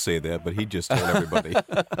let me say that, but he just told everybody.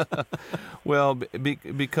 Well,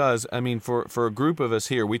 because, I mean, for a group of us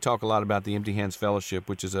here, we talk a lot about the Empty Hands Fellowship,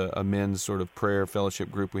 which is a men's sort of prayer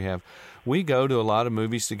fellowship group we have. We go to a lot of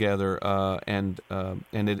movies together, and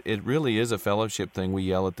it really is a fellowship thing. We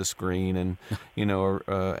yell at the screen and,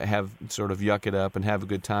 have sort of yuck it up and have a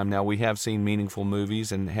good time. Now, we have seen meaningful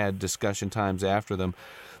movies and had discussion times after them.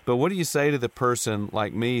 But what do you say to the person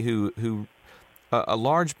like me who a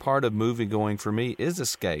large part of movie going for me is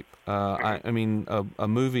escape? I mean, a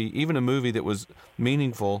movie, even a movie that was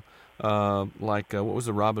meaningful, like what was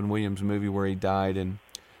the Robin Williams movie where he died and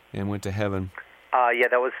went to heaven?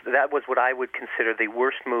 That was what I would consider the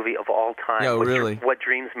worst movie of all time. Oh, really? What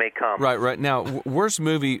Dreams May Come. Right. Now, worst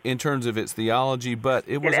movie in terms of its theology, but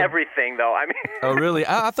it was everything, though. I mean, oh, really?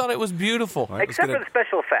 I thought it was beautiful. Right, except for the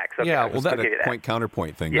special effects. Okay, yeah, well, that point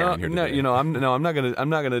counterpoint thing. Yeah, here no, today. I'm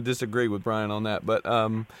not gonna disagree with Brian on that. But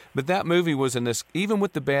that movie was even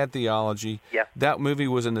with the bad theology. Yeah. That movie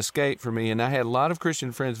was an escape for me, and I had a lot of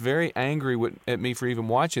Christian friends very angry at me for even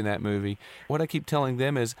watching that movie. What I keep telling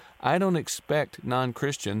them is, I don't expect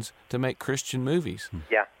non-Christians to make Christian movies.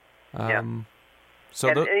 Yeah. So,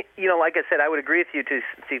 like I said, I would agree with you to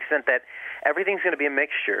the extent that everything's going to be a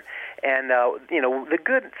mixture, and the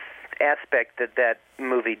good aspect that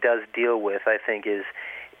movie does deal with, I think, is,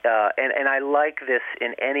 and I like this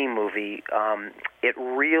in any movie. It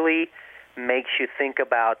really makes you think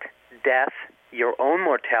about death, your own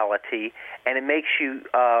mortality, and it makes you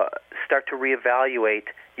start to reevaluate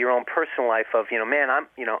your own personal life. Of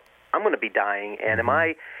I'm going to be dying, and am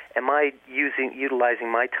I utilizing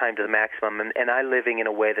my time to the maximum? And I living in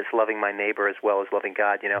a way that's loving my neighbor as well as loving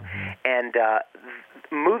God? And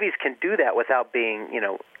movies can do that without being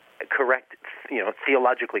correct,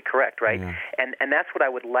 theologically correct, right? Yeah. And that's what I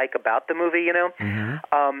would like about the movie.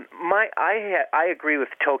 I agree with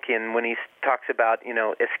Tolkien when he talks about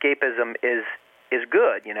escapism is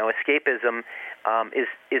good. Escapism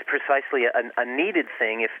is precisely a needed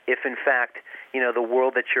thing if in fact the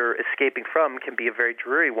world that you're escaping from can be a very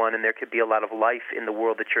dreary one, and there could be a lot of life in the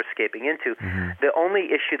world that you're escaping into. The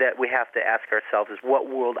only issue that we have to ask ourselves is, what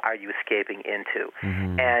world are you escaping into?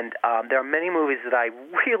 And there are many movies that I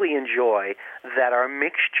really enjoy that are a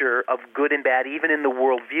mixture of good and bad, even in the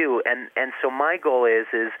worldview. And so my goal is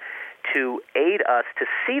to aid us to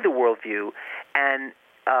see the worldview, and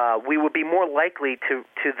we would be more likely to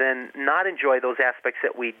then not enjoy those aspects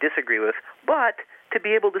that we disagree with, but to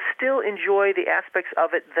be able to still enjoy the aspects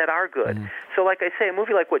of it that are good. So like I say, a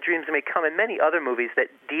movie like What Dreams May Come and many other movies that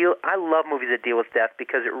I love movies that deal with death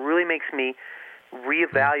because it really makes me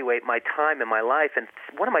reevaluate my time in my life and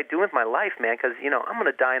what am I doing with my life, man? Because I'm going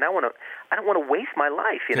to die and I don't want to waste my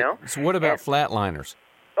life. So what about Flatliners?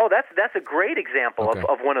 Oh, that's a great example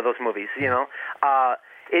of one of those movies.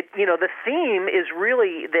 The theme is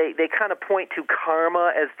really they kind of point to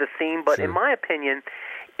karma as the theme, but in my opinion,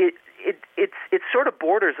 it sort of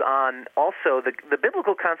borders on also the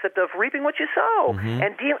biblical concept of reaping what you sow,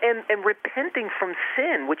 and repenting from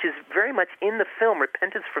sin, which is very much in the film.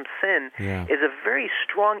 Repentance from sin is a very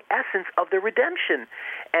strong essence of the redemption,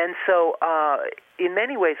 and so in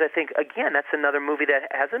many ways, I think again that's another movie that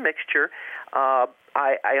has a mixture. I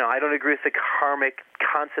don't agree with the karmic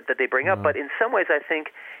concept that they bring up, but in some ways I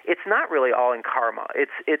think it's not really all in karma.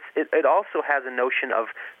 It also has a notion of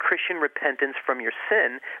Christian repentance from your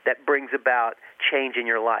sin that brings about change in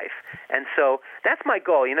your life, and so that's my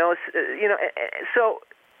goal. So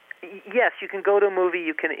yes, you can go to a movie,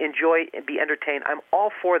 you can enjoy and be entertained. I'm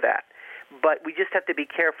all for that. But we just have to be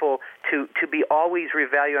careful to be always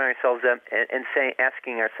reevaluating ourselves and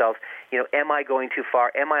asking ourselves, am I going too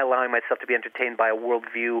far? Am I allowing myself to be entertained by a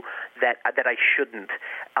worldview that I shouldn't?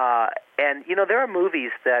 And there are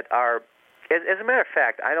movies that are, as a matter of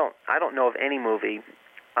fact, I don't know of any movie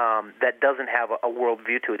that doesn't have a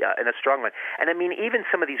worldview to it, and a strong one. And I mean, even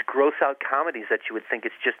some of these gross-out comedies that you would think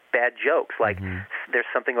it's just bad jokes, like There's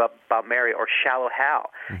Something About Mary or Shallow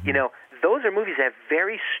Hal. Those are movies that have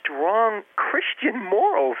very strong Christian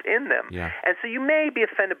morals in them. Yeah. And so you may be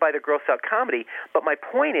offended by the gross-out comedy, but my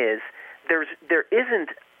point is there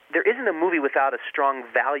isn't a movie without a strong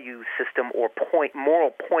value system or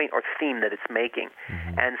moral point or theme that it's making.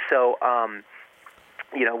 And so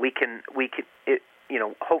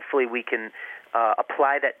hopefully we can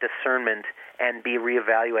apply that discernment and be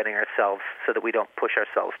reevaluating ourselves so that we don't push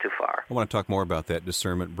ourselves too far. I want to talk more about that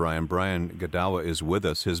discernment, Brian. Brian Godawa is with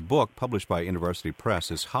us. His book, published by InterVarsity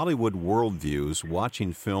Press, is Hollywood Worldviews,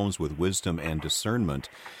 Watching Films with Wisdom and Discernment.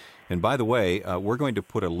 And by the way, we're going to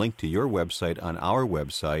put a link to your website on our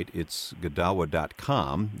website. It's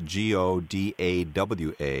Godawa.com,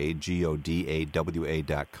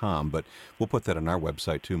 Godawa.com. But we'll put that on our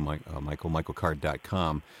website too,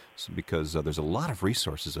 michaelcard.com, because there's a lot of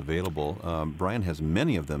resources available. Brian has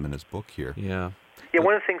many of them in his book here. Yeah,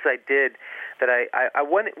 one of the things I did that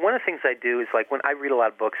one of the things I do is, like, when I read a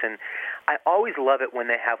lot of books, and I always love it when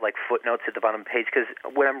they have like footnotes at the bottom of the page, because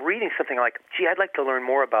when I'm reading something like, gee, I'd like to learn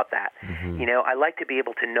more about that. I like to be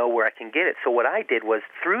able to know where I can get it. So what I did was,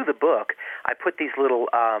 through the book, I put these little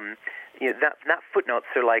not footnotes,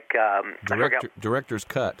 they're like director's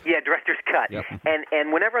cut. Yeah, director's cut. Yep.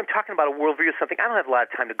 And whenever I'm talking about a worldview or something, I don't have a lot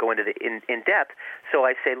of time to go into in depth. So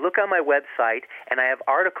I say, look on my website, and I have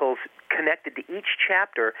articles connected to each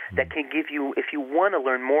chapter that can give you, if you want to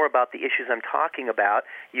learn more about the issues I'm talking about,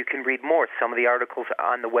 you can read more. Some of the articles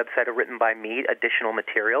on the website are written by me, additional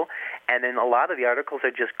material, and then a lot of the articles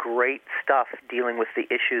are just great stuff dealing with the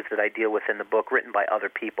issues that I deal with in the book, written by other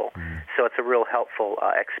people. So it's a real helpful,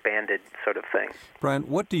 expanded sort of thing. Brian,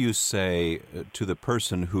 what do you say to the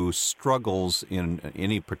person who struggles in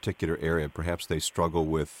any particular area? Perhaps they struggle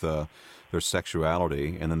with their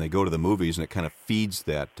sexuality, and then they go to the movies, and it kind of feeds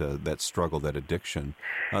that struggle, that addiction.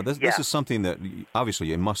 This is something that obviously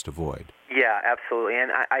you must avoid. Yeah, absolutely,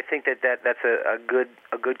 and I think that's a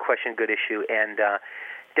good question, good issue, and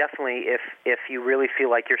definitely if you really feel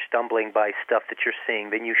like you're stumbling by stuff that you're seeing,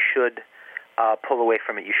 then you should pull away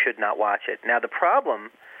from it. You should not watch it. Now, the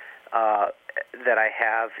problem that I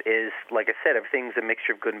have is, like I said, everything's a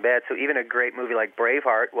mixture of good and bad. So even a great movie like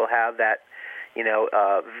Braveheart will have that,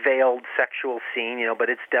 veiled sexual scene, but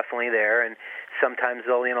it's definitely there. And sometimes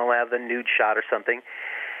they'll, have the nude shot or something.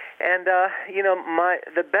 And,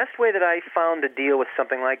 the best way that I found to deal with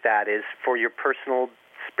something like that is for your personal,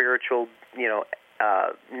 spiritual,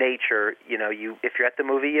 nature, if you're at the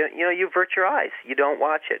movie, you avert your eyes. You don't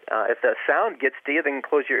watch it. If the sound gets to you, then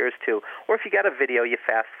close your ears too. Or if you got a video, you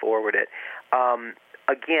fast forward it.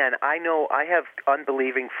 Again, I know I have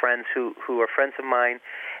unbelieving friends who are friends of mine,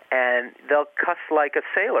 and they'll cuss like a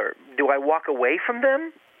sailor. Do I walk away from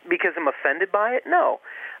them because I'm offended by it? No.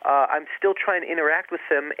 I'm still trying to interact with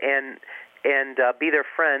them and be their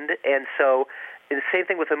friend, and so the same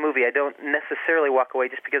thing with a movie. I don't necessarily walk away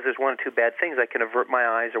just because there's one or two bad things. I can avert my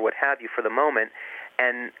eyes or what have you for the moment,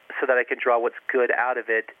 and so that I can draw what's good out of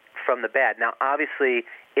it from the bad. Now, obviously,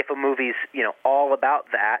 if a movie's all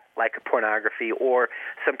about that, like pornography, or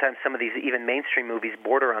sometimes some of these even mainstream movies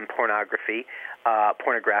border on pornography,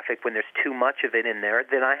 pornographic, when there's too much of it in there,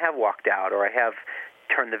 then I have walked out or I have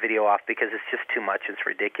turned the video off because it's just too much. It's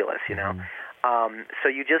ridiculous, So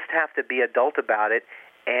you just have to be adult about it.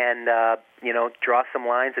 And draw some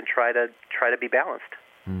lines and try to be balanced.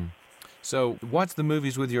 So, watch the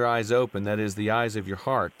movies with your eyes open. That is, the eyes of your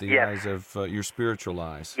heart, the eyes of your spiritual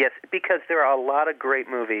eyes. Yes, because there are a lot of great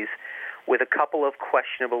movies with a couple of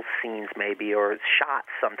questionable scenes, maybe, or shots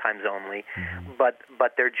sometimes only, but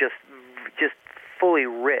they're just fully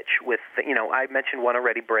rich with. I mentioned one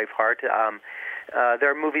already, Braveheart.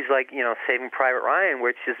 there are movies like, Saving Private Ryan, where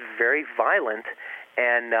it's just very violent,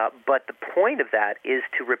 and but the point of that is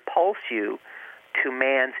to repulse you to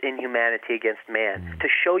man's inhumanity against man, to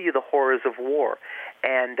show you the horrors of war,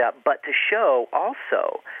 and but to show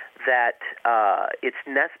also that it's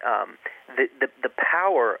the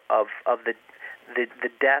power of the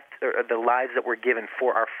death or the lives that were given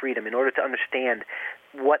for our freedom. In order to understand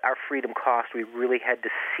what our freedom cost, we really had to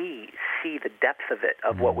see the depth of it,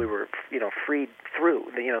 of what we were, freed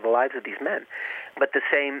through, the lives of these men. But the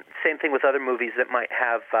same thing with other movies that might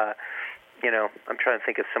have, I'm trying to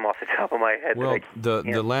think of some off the top of my head. Well,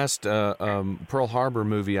 the last Pearl Harbor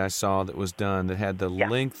movie I saw that was done that had the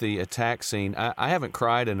lengthy attack scene, I haven't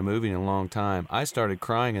cried in a movie in a long time. I started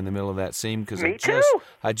crying in the middle of that scene because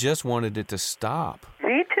I just wanted it to stop.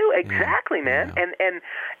 Me too, exactly, man. Yeah.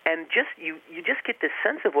 And just you just get this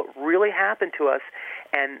sense of what really happened to us,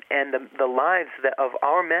 and the lives of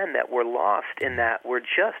our men that were lost in that were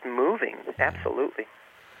just moving. Absolutely.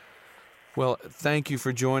 Well, thank you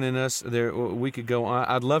for joining us. We could go on.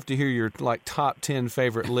 I'd love to hear your top 10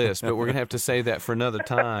 favorite list, but we're going to have to save that for another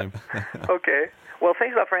time. Okay. Well,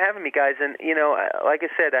 thanks a lot for having me, guys. And like I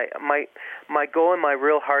said, my goal and my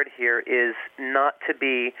real heart here is not to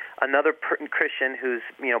be another Christian who's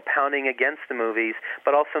pounding against the movies,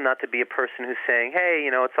 but also not to be a person who's saying, "Hey,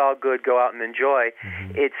 it's all good, go out and enjoy."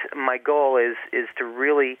 Mm-hmm. My goal is to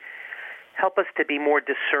really help us to be more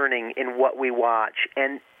discerning in what we watch,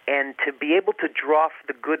 and to be able to draw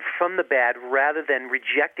the good from the bad rather than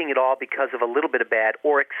rejecting it all because of a little bit of bad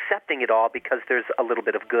or accepting it all because there's a little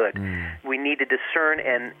bit of good. We need to discern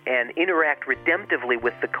and interact redemptively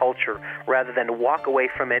with the culture rather than to walk away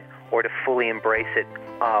from it or to fully embrace it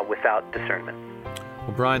without discernment.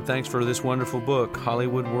 Well, Brian, thanks for this wonderful book,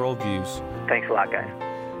 Hollywood Worldviews. Thanks a lot, guys.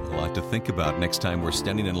 A lot to think about next time we're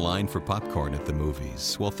standing in line for popcorn at the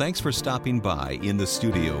movies. Well, thanks for stopping by In the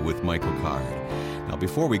Studio with Michael Card. Now,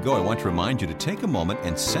 before we go, I want to remind you to take a moment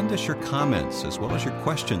and send us your comments as well as your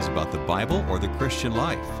questions about the Bible or the Christian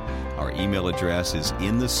life. Our email address is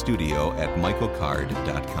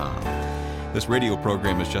inthestudio@michaelcard.com. This radio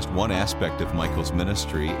program is just one aspect of Michael's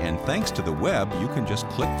ministry, and thanks to the web, you can just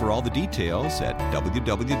click for all the details at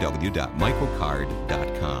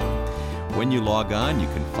www.michaelcard.com. When you log on, you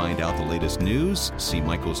can find out the latest news, see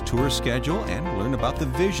Michael's tour schedule, and learn about the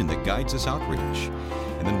vision that guides his outreach.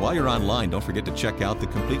 And then while you're online, don't forget to check out the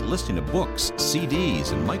complete listing of books,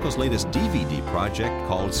 CDs, and Michael's latest DVD project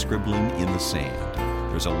called Scribbling in the Sand.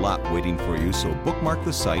 There's a lot waiting for you, so bookmark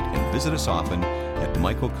the site and visit us often at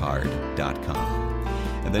michaelcard.com.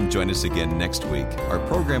 And then join us again next week. Our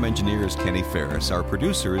program engineer is Kenny Ferris, our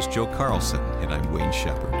producer is Joe Carlson, and I'm Wayne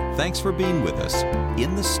Shepherd. Thanks for being with us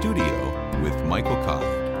in the studio with Michael Card.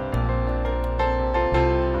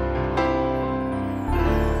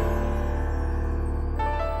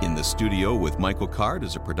 In the Studio with Michael Card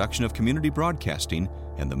is a production of Community Broadcasting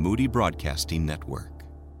and the Moody Broadcasting Network.